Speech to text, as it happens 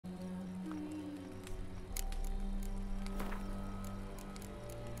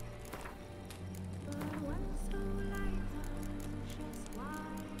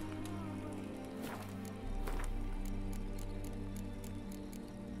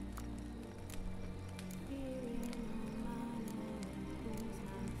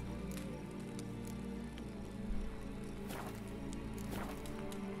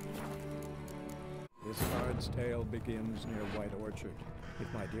its tale begins near White Orchard,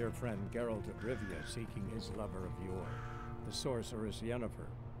 with my dear friend Geralt of Rivia seeking his lover of yore, the sorceress Yennefer.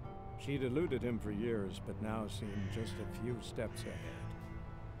 She'd eluded him for years, but now seemed just a few steps ahead.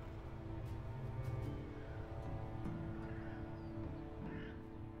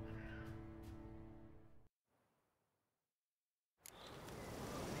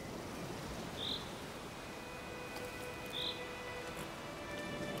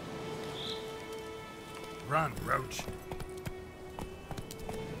 Run, Roach.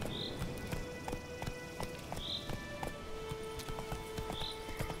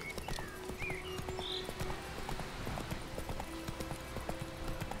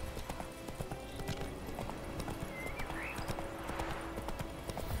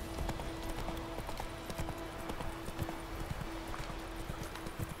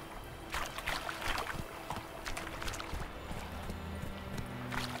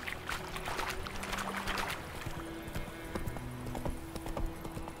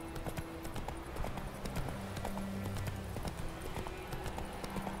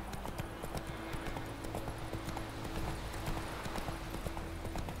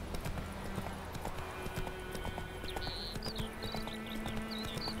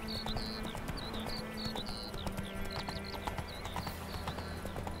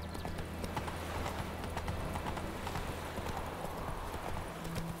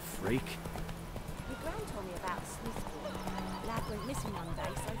 Freak. Your gran told me about a Smithfield. Lad went missing one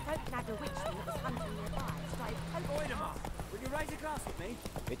day, so folk nagged a witchman that was hunting nearby. Started poking Boy, up. Will you raise a glass with me?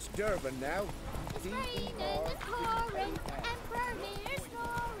 It's Durban now. It's raining, it's pouring, and Bromere's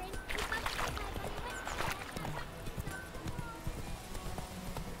roaring.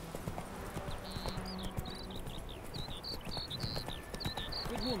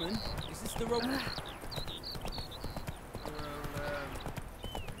 Good woman, is this the wrong...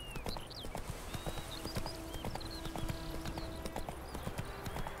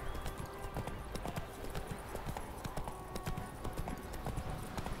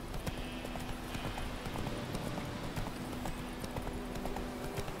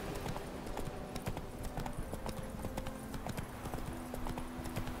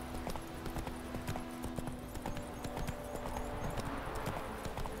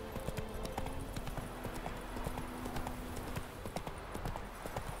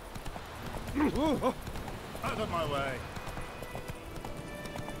 Out of my way.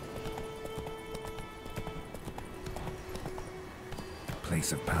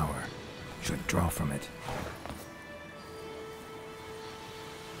 Place of power. Should draw from it.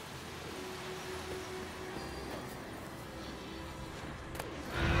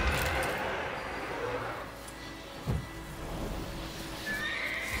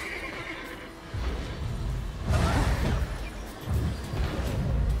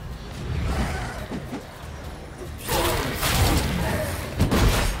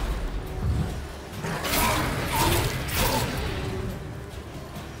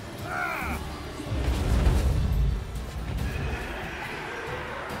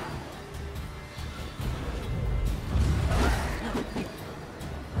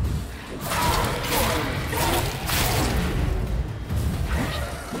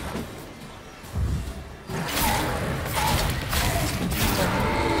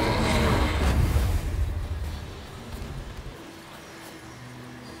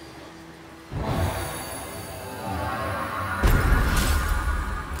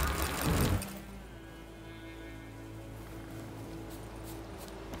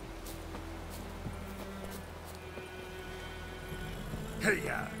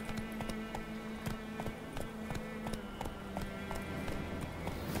 Hey-ya!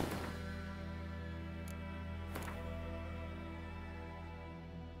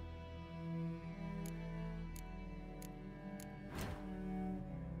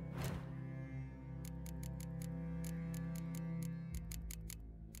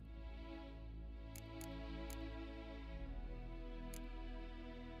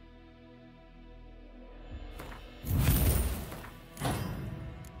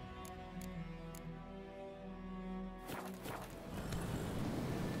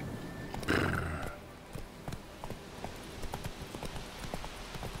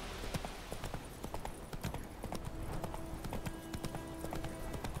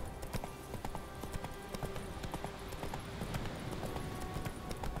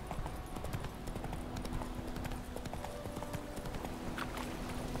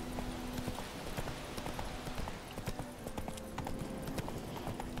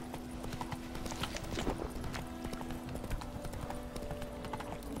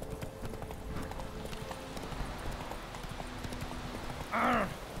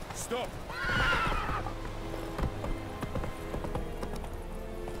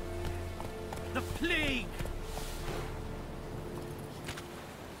 freak!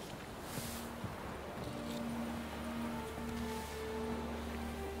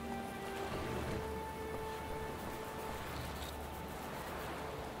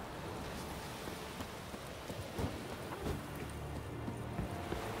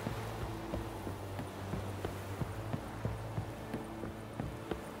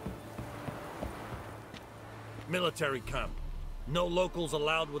 Military camp. No locals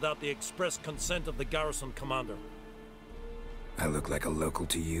allowed without the express consent of the garrison commander. I look like a local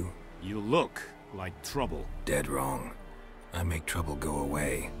to you? You look like trouble. Dead wrong. I make trouble go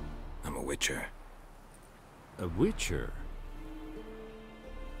away. I'm a witcher. A witcher?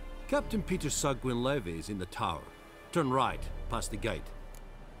 Captain Peter Sagwin Levy is in the tower. Turn right, past the gate.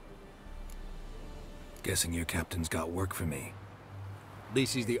 Guessing your captain's got work for me.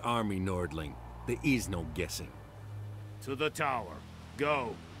 This is the army, Nordling. There is no guessing. To the tower.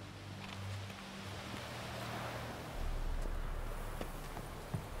 Go.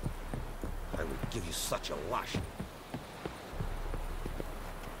 I would give you such a lash.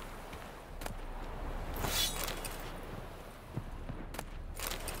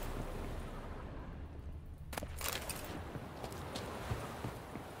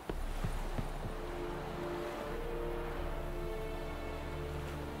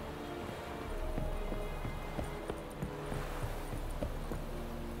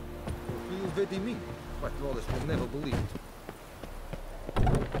 But Wallace will never believe it.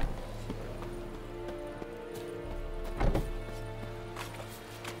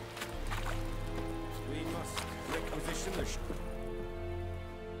 We must requisition the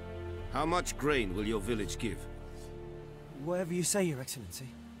How much grain will your village give? Whatever you say, Your Excellency.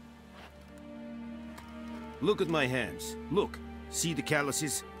 Look at my hands. Look. See the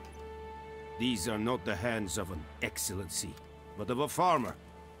calluses? These are not the hands of an excellency, but of a farmer.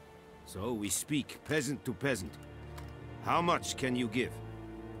 So we speak peasant to peasant. How much can you give?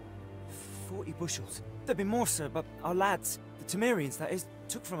 40 bushels. There'd be more, sir, but our lads, the Temerians that is,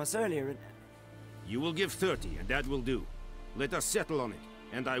 took from us earlier and... You will give 30, and that will do. Let us settle on it,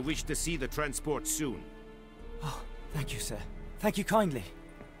 and I wish to see the transport soon. Oh, thank you, sir. Thank you kindly.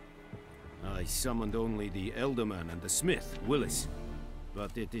 I summoned only the Elderman and the smith, Willis.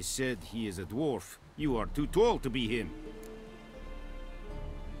 But it is said he is a dwarf. You are too tall to be him.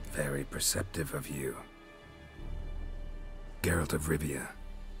 Very perceptive of you. Geralt of Rivia,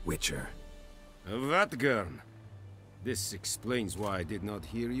 Witcher. Vatgern. This explains why I did not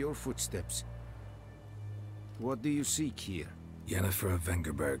hear your footsteps. What do you seek here? Yennefer of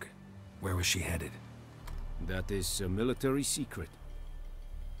Vengerberg. Where was she headed? That is a military secret.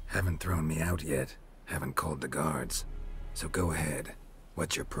 Haven't thrown me out yet. Haven't called the guards. So go ahead.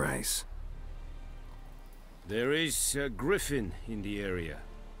 What's your price? There is a griffin in the area.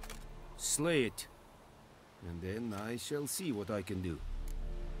 Slay it, and then I shall see what I can do.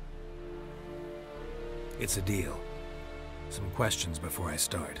 It's a deal. Some questions before I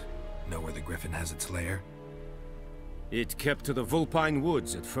start. Know where the griffin has its lair? It kept to the Vulpine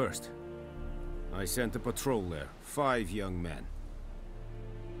Woods at first. I sent a patrol there, 5 young men.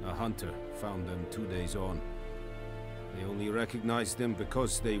 A hunter found them 2 days on. They only recognized them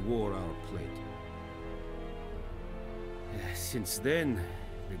because they wore our plate. Since then,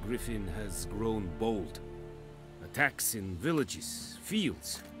 the griffin has grown bold. Attacks in villages,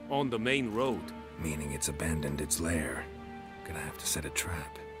 fields, on the main road. Meaning it's abandoned its lair. Gonna have to set a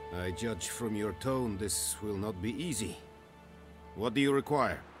trap. I judge from your tone this will not be easy. What do you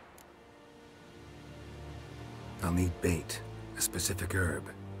require? I'll need bait. A specific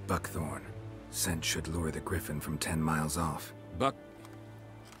herb. Buckthorn. Scent should lure the griffin from 10 miles off.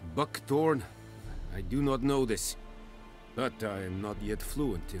 Buckthorn? I do not know this. But I am not yet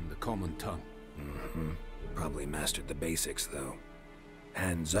fluent in the common tongue. Mm-hmm. Probably mastered the basics, though.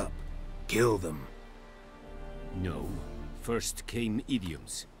 Hands up. Kill them. No. First came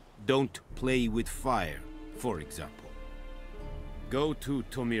idioms. Don't play with fire, for example. Go to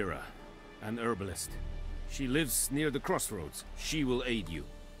Tomira, an herbalist. She lives near the crossroads. She will aid you.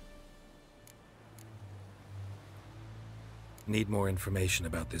 Need more information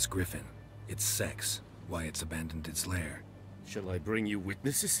about this griffin. Its sex. Why it's abandoned its lair. Shall I bring you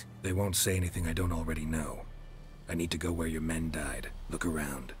witnesses? They won't say anything I don't already know. I need to go where your men died. Look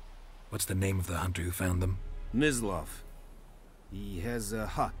around. What's the name of the hunter who found them? Mislav. He has a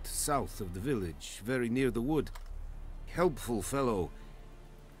hut south of the village, very near the wood. Helpful fellow.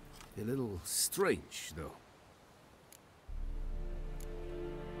 A little strange, though.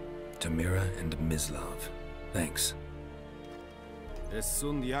 Tamira and Mislav. Thanks.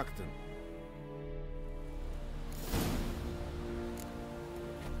 Esund Yakten.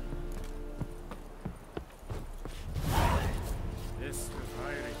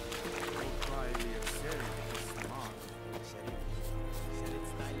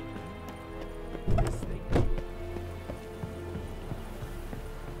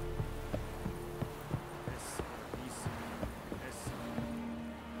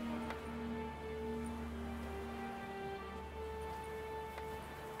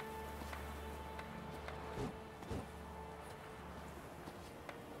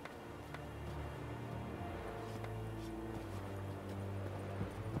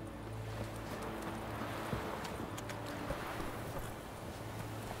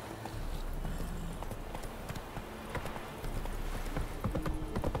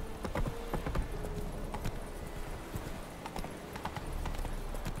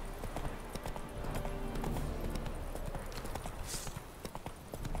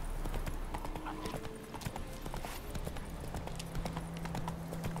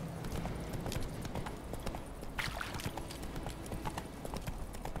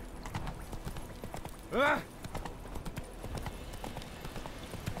 Ah!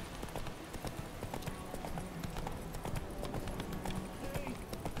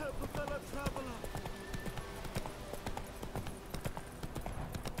 Help a fellow traveler!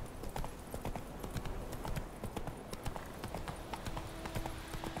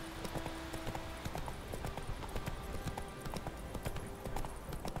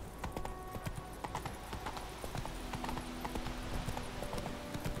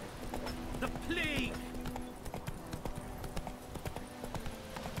 The plague!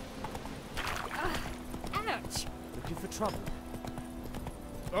 Ouch! Looking for trouble?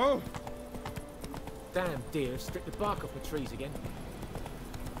 Oh! Damn deer, stripped the bark off the trees again.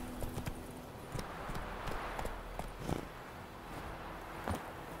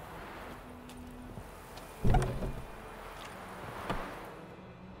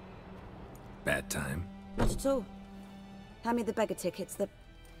 Bad time. Not at all. Hand me the beggar tickets, the...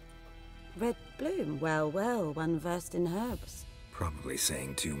 Red bloom. Well, well, one versed in herbs. Probably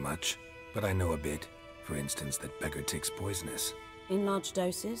saying too much, but I know a bit. For instance, that beggar tick's poisonous. In large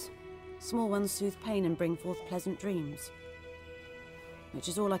doses. Small ones soothe pain and bring forth pleasant dreams. Which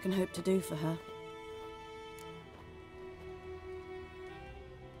is all I can hope to do for her.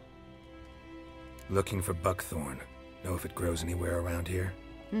 Looking for buckthorn. Know if it grows anywhere around here?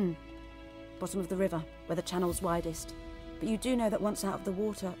 Bottom of the river, where the channel's widest. But you do know that once out of the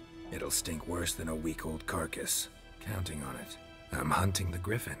water... It'll stink worse than a week-old carcass. Counting on it. I'm hunting the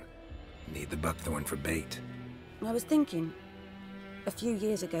griffin. Need the buckthorn for bait. I was thinking... A few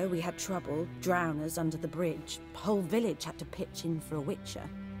years ago we had trouble, drowners under the bridge. Whole village had to pitch in for a witcher.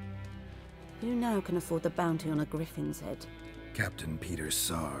 Who now can afford the bounty on a griffin's head? Captain Peter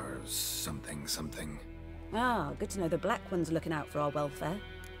Sars, something. Ah, good to know the Black One's looking out for our welfare.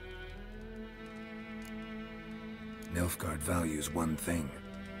 Nilfgaard values one thing.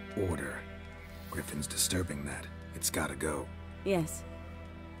 Order. Griffin's disturbing that. It's gotta go. Yes.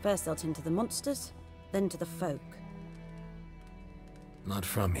 First they'll tend to the monsters, then to the folk. Not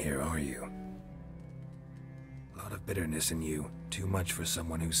from here, are you? Lot of bitterness in you. Too much for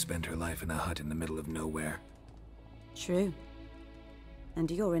someone who spent her life in a hut in the middle of nowhere. True.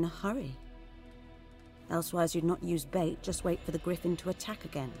 And you're in a hurry. Elsewise you'd not use bait, just wait for the griffin to attack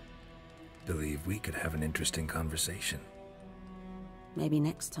again. Believe we could have an interesting conversation. Maybe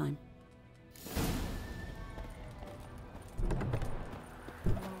next time.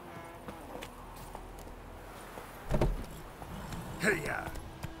 Hey-ya!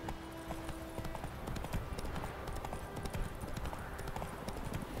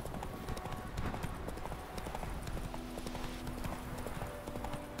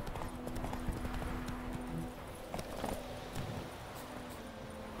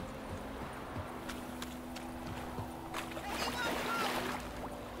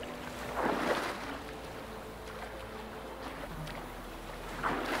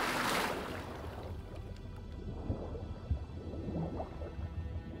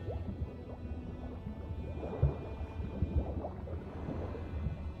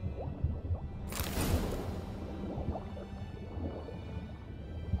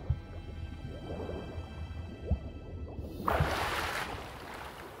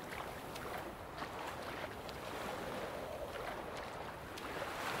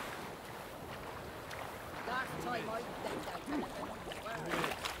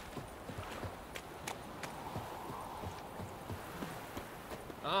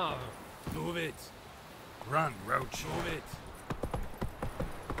 Ah, move it. Run, Roach. Move it.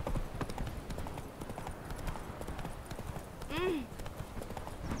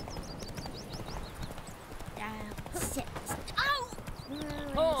 Sit. Oh!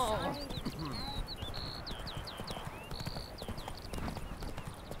 Oh!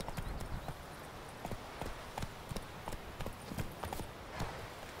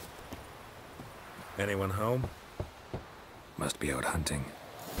 Anyone home? Must be out hunting.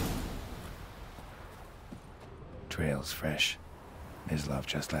 Trail's fresh. Mislav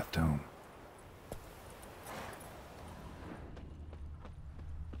just left home.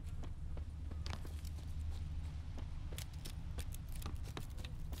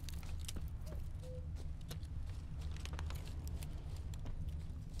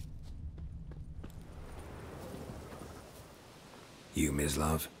 You,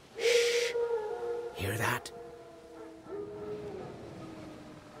 Mislav? Shh! Hear that?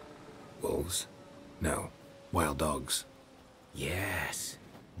 Wolves? No. Wild dogs. Yes.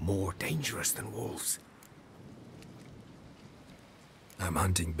 More dangerous than wolves. I'm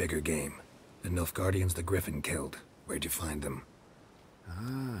hunting bigger game. The Nilfgaardians the Griffin killed. Where'd you find them?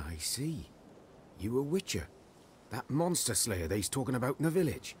 Ah, I see. You a witcher. That monster slayer they's talking about in the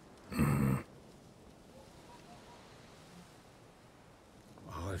village.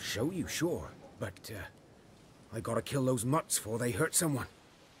 show you, sure. But, I gotta kill those mutts before they hurt someone.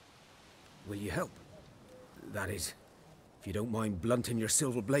 Will you help? That is, if you don't mind blunting your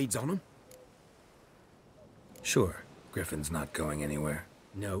silver blades on them. Sure. Griffin's not going anywhere.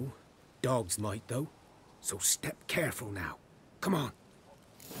 No. Dogs might, though. So step careful now. Come on.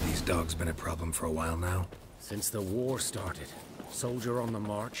 These dogs been a problem for a while now? Since the war started. Soldier on the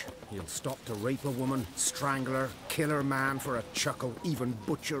march. He'll stop to rape a woman, strangle her, kill her man for a chuckle, even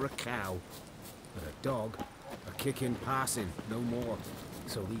butcher a cow. But a dog, a kick in passing, no more.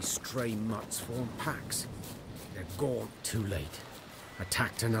 So these stray mutts form packs. They're gone. Too late.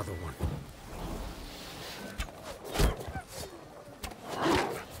 Attacked another one.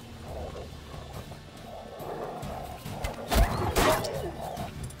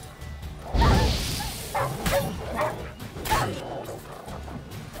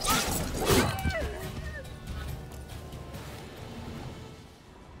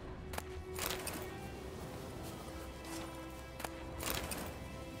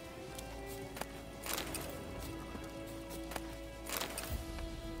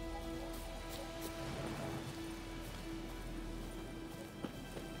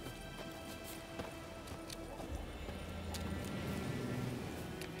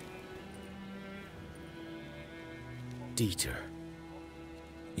 Dieter.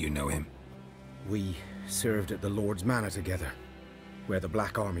 You know him? We served at the Lord's Manor together, where the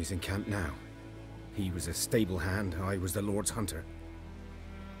Black Army's encamped now. He was a stable hand, I was the Lord's hunter.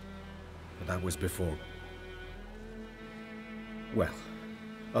 But that was before... well,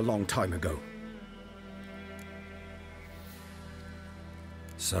 a long time ago.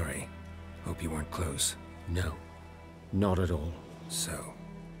 Sorry. Hope you weren't close. No, not at all. So,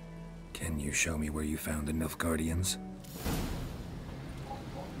 can you show me where you found the Nilfgaardians?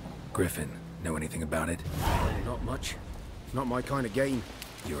 Griffin, know anything about it? Not much. Not my kind of game.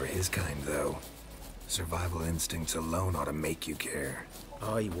 You're his kind, though. Survival instincts alone ought to make you care.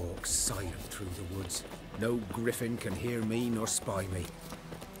 I walk silent through the woods. No griffin can hear me nor spy me.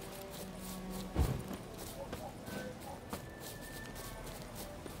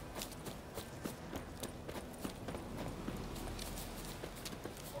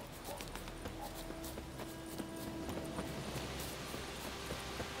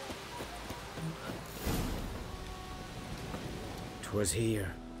 'Twas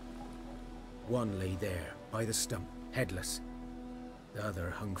here. One lay there, by the stump, headless. The other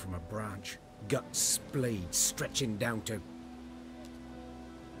hung from a branch, guts splayed, stretching down to...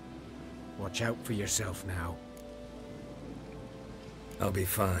 Watch out for yourself now. I'll be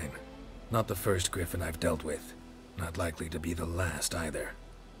fine. Not the first griffin I've dealt with. Not likely to be the last, either.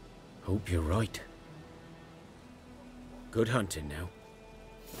 Hope you're right. Good hunting now.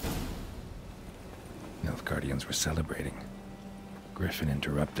 Nilfgaardians were celebrating. Griffin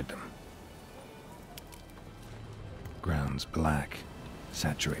interrupted them. Ground's black,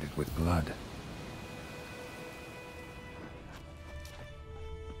 saturated with blood.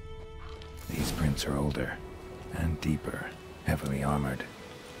 These prints are older, and deeper, heavily armored.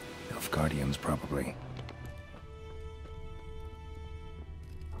 Nilfgaardians, probably.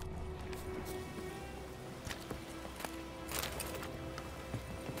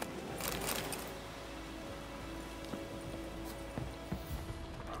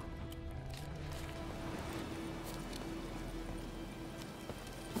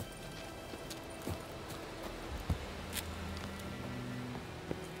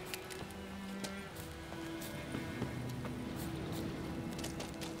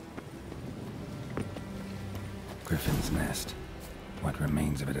 Griffin's nest. What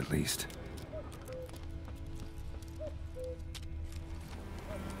remains of it, at least.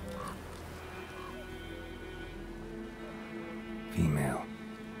 Female.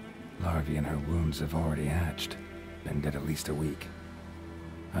 Larvae in her wounds have already hatched. Been dead at least a week.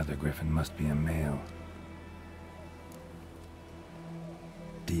 Other griffin must be a male.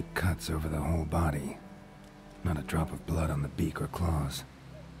 Deep cuts over the whole body. Not a drop of blood on the beak or claws.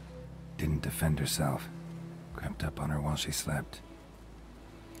 Didn't defend herself. Crept up on her while she slept.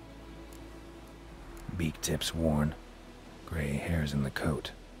 Beak tips worn. Gray hairs in the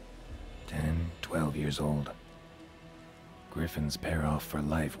coat. 10, 12 years old. Griffins pair off for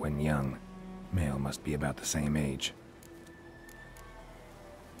life when young. Male must be about the same age.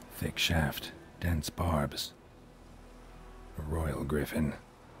 Thick shaft, dense barbs. A royal griffin.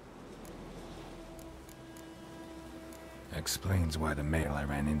 Explains why the male I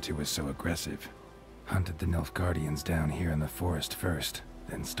ran into was so aggressive. Hunted the Nilfgaardians down here in the forest first,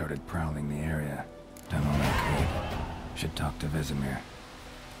 then started prowling the area. Done all I could. Should talk to Vesemir.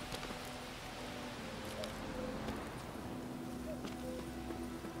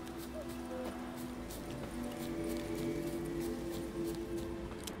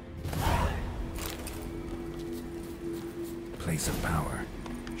 place of power.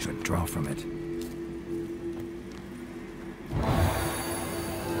 Should draw from it.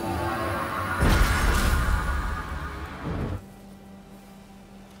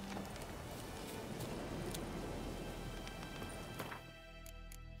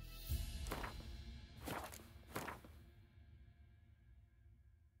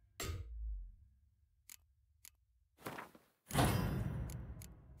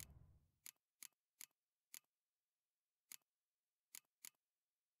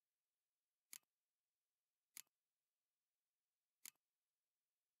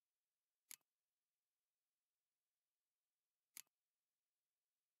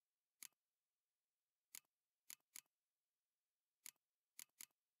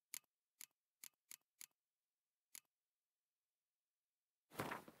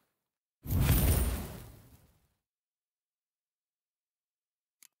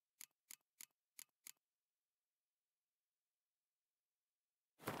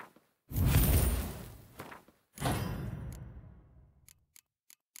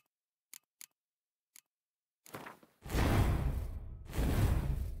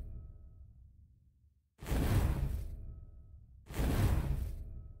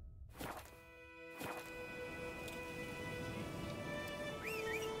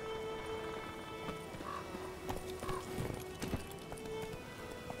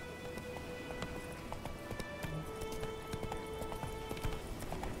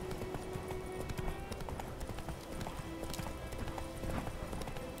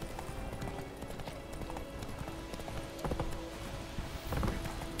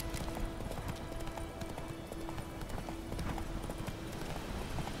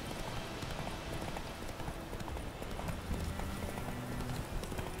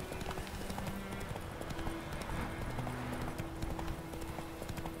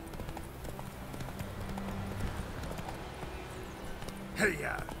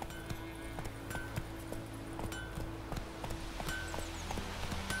 Hey-ya!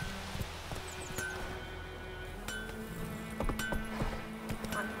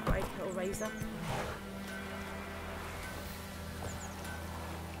 Right, Hellraiser.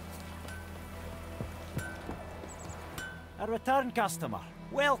 A return customer.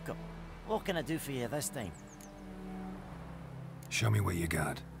 Welcome. What can I do for you this time? Show me what you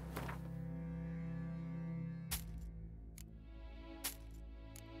got.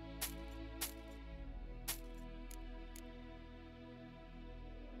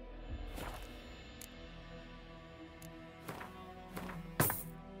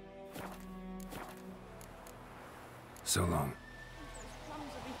 So long.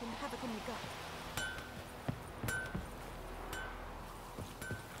 Plums are wreaking havoc on your gut.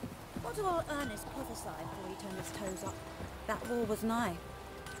 What do old Ernest prophesy before he turned his toes up? That war was nigh.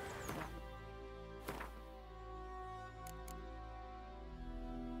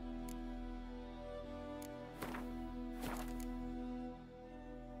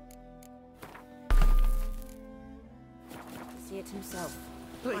 See it himself.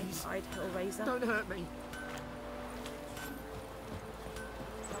 Please. Right, Hellraiser. Don't hurt me.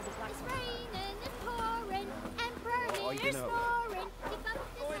 It's raining, it's pouring, Emperor here's snoring. He bumped his head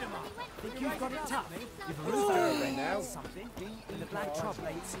when he went to Think the you've got it restaurant. tough? It's You've all arrested now. something. The Black Trouble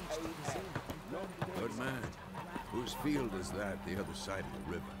ain't siege to the sea. Good man. Whose field is that, the other side of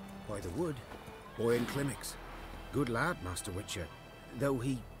the river? By the wood. Boyan Climmix. Good lad, Master Witcher. Though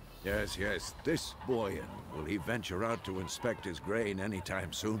he... Yes, yes, this Boyan. Will he venture out to inspect his grain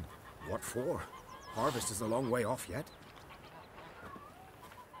anytime soon? What for? Harvest is a long way off yet.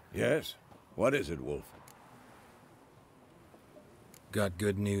 Yes? What is it, Wolf? Got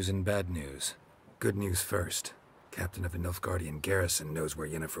good news and bad news. Good news first. Captain of the Nilfgaardian garrison knows where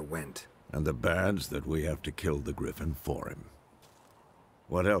Yennefer went. And the bad's that we have to kill the Griffin for him.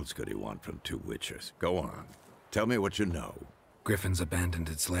 What else could he want from two witchers? Go on. Tell me what you know. Griffin's abandoned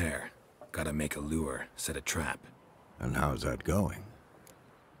its lair. Gotta make a lure, set a trap. And how's that going?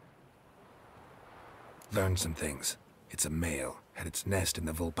 Learned some things. It's a male, had its nest in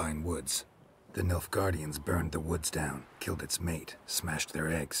the Vulpine Woods. The Nilfgaardians burned the woods down, killed its mate, smashed their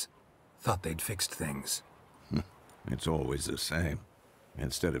eggs. Thought they'd fixed things. It's always the same.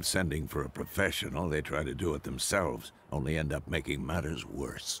 Instead of sending for a professional, they try to do it themselves, only end up making matters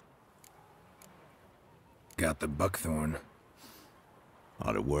worse. Got the buckthorn.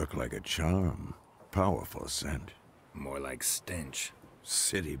 Ought to work like a charm. Powerful scent. More like stench.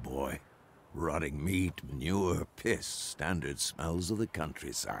 City boy. Rotting meat, manure, piss, standard smells of the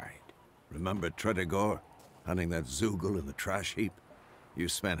countryside. Remember Tredegor? Hunting that Zoogle in the trash heap? You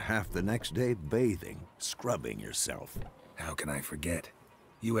spent half the next day bathing, scrubbing yourself. How can I forget?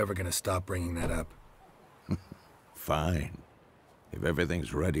 You ever gonna stop bringing that up? Fine. If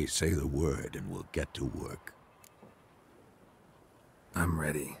everything's ready, say the word and we'll get to work. I'm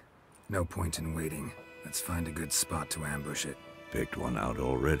ready. No point in waiting. Let's find a good spot to ambush it. Picked one out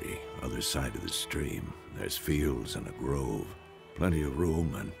already, other side of the stream. There's fields and a grove. Plenty of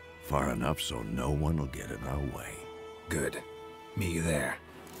room and far enough so no one will get in our way. Good. Meet you there.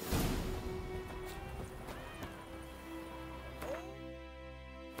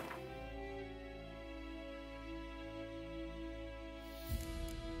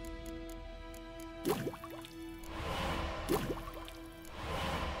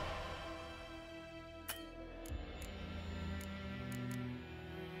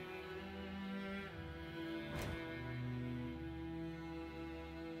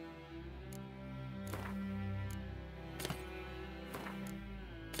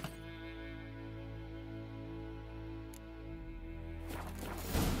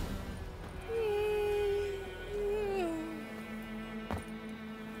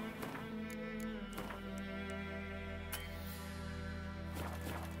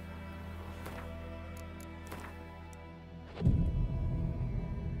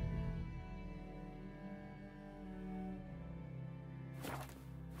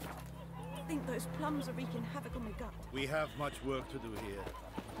 I think those plums are wreaking havoc on my gut. We have much work to do here.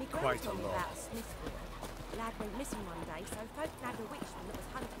 My Quite a told me lot. about Smithfield. Lad went missing one day, so folk nabbed a witchman that was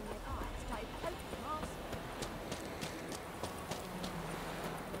hunting nearby and started poking him arse.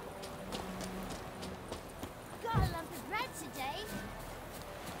 Got a lump of bread today.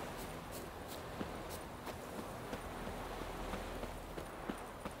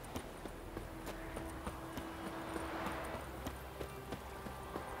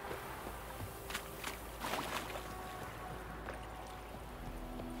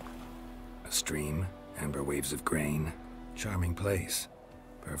 A stream, amber waves of grain. Charming place.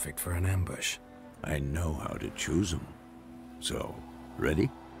 Perfect for an ambush. I know how to choose them. So, ready?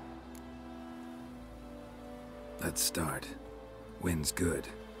 Let's start. Wind's good.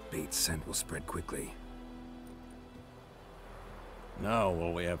 Bait's scent will spread quickly. Now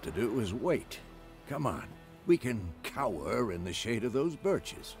all we have to do is wait. Come on. We can cower in the shade of those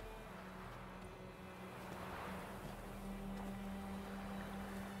birches.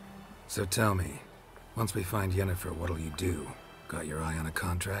 So tell me, once we find Yennefer, what'll you do? Got your eye on a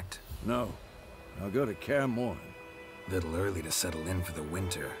contract? No. I'll go to Kaer Morhen. Little early to settle in for the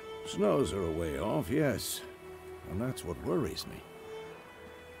winter. Snows are a way off, yes. And that's what worries me.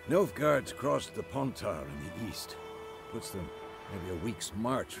 Nilfgaard's crossed the Pontar in the east. Puts them maybe a week's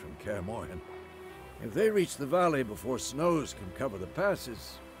march from Kaer Morhen. If they reach the valley before snows can cover the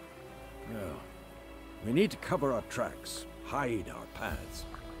passes, well, we need to cover our tracks, hide our paths.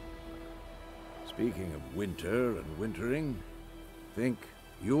 Speaking of winter and wintering, think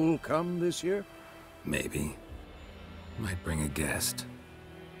you'll come this year? Maybe. Might bring a guest.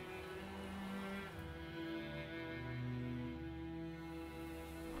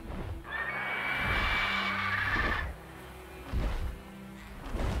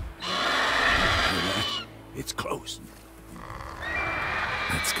 It's close.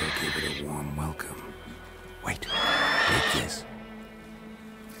 Let's go give it a warm welcome. Wait, take this.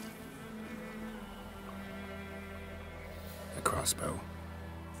 A crossbow.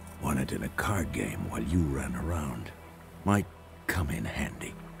 Won it in a card game while you ran around. Might come in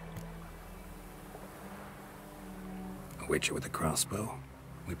handy. A witcher with a crossbow?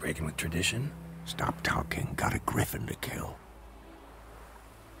 We breaking with tradition? Stop talking. Got a griffin to kill.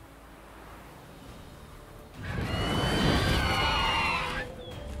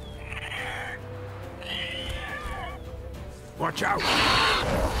 Watch out!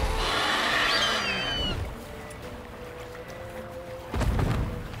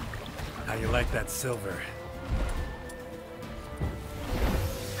 How you like that silver?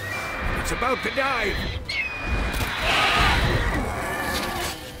 It's about to dive!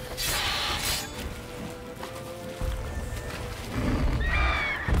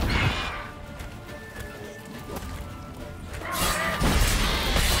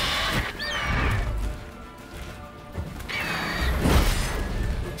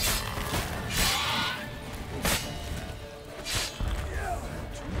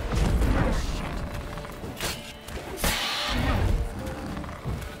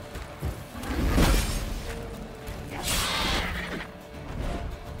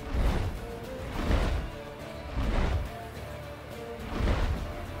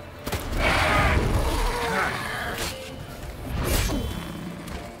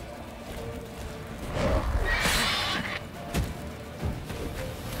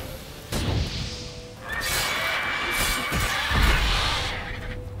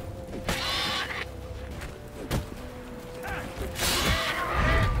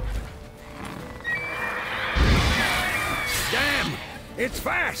 It's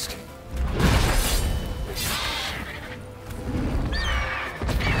fast!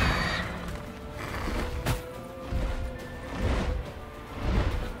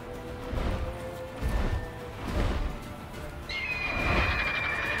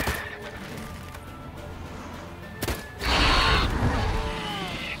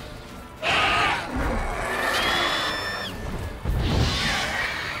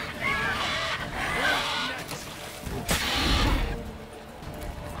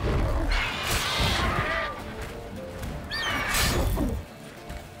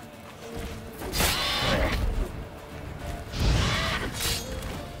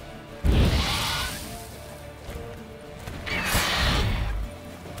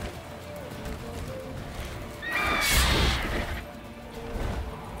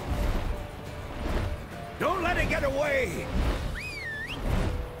 Don't let it get away!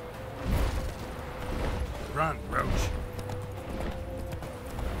 Run, Roach.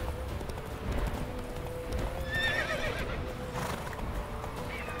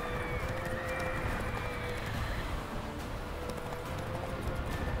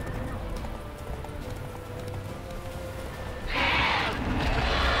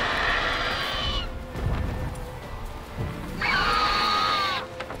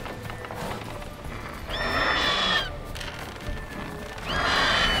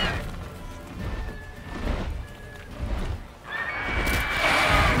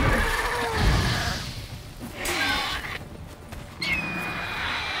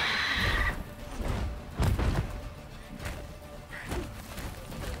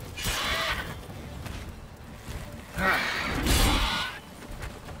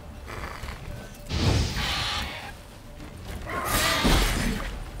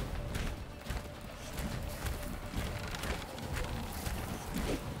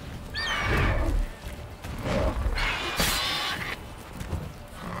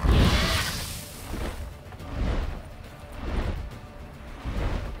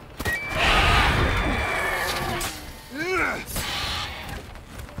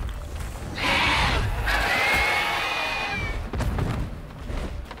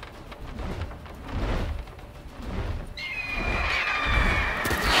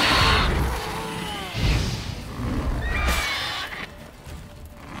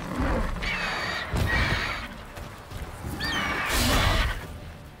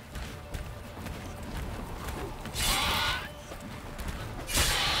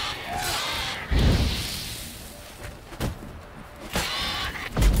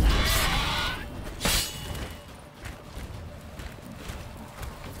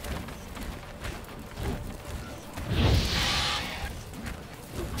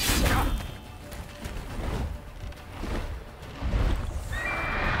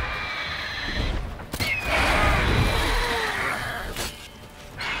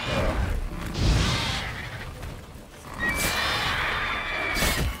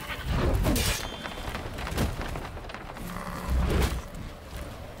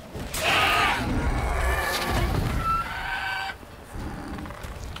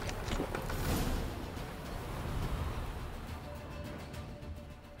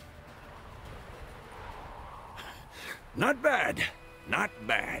 Not bad. Not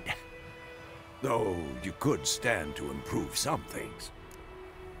bad. Though you could stand to improve some things.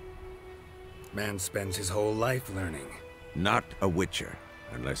 Man spends his whole life learning. Not a Witcher,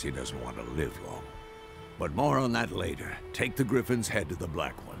 unless he doesn't want to live long. But more on that later. Take the Griffin's head to the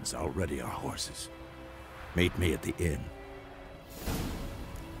Black Ones. I'll ready our horses. Meet me at the inn.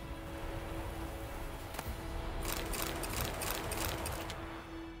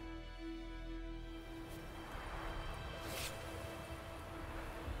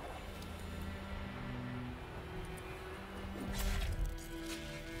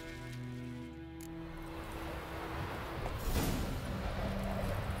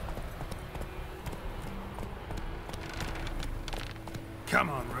 Come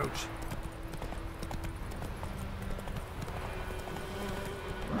on, Roach.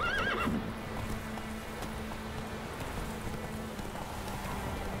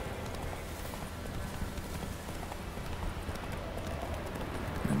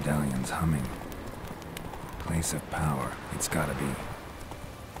 Medallion's humming. Place of power, it's gotta be.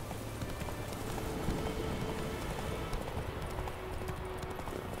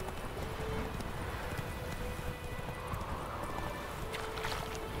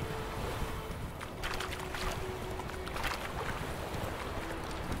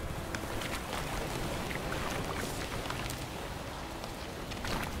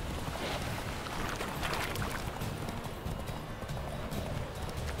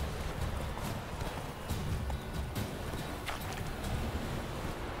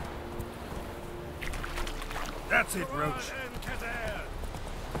 That's it, Roach.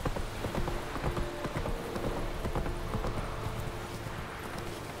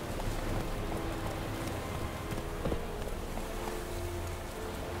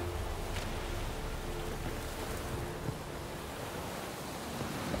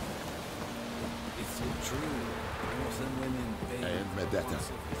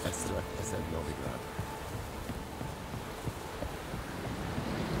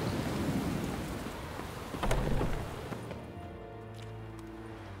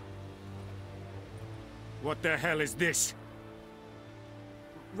 What the hell is this?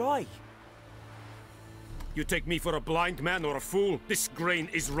 Roy! You take me for a blind man or a fool? This grain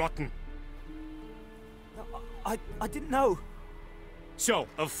is rotten. I didn't know. So,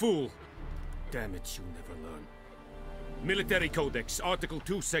 a fool. Damn it, you never learn. Military Codex, Article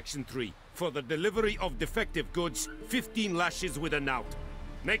 2, Section 3. For the delivery of defective goods, 15 lashes with a knout.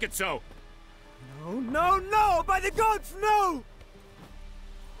 Make it so. No, no, no! By the gods, no!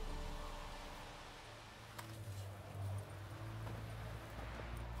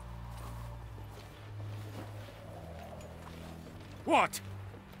 What?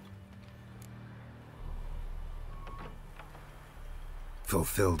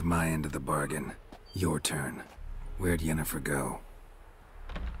 Fulfilled my end of the bargain. Your turn. Where'd Yennefer go?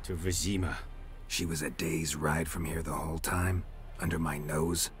 To Vizima. She was a day's ride from here the whole time? Under my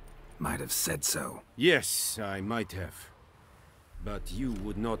nose? Might have said so. Yes, I might have. But you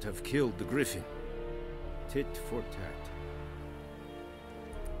would not have killed the Griffin. Tit for tat.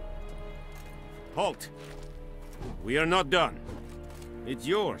 Halt! We are not done. It's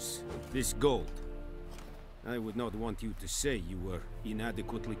yours, this gold. I would not want you to say you were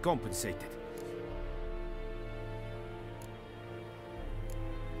inadequately compensated.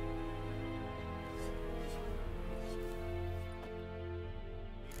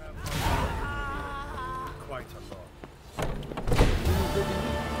 Quite a lot.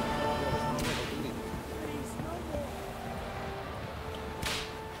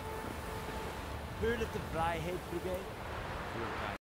 Heard of the Fryhead Brigade?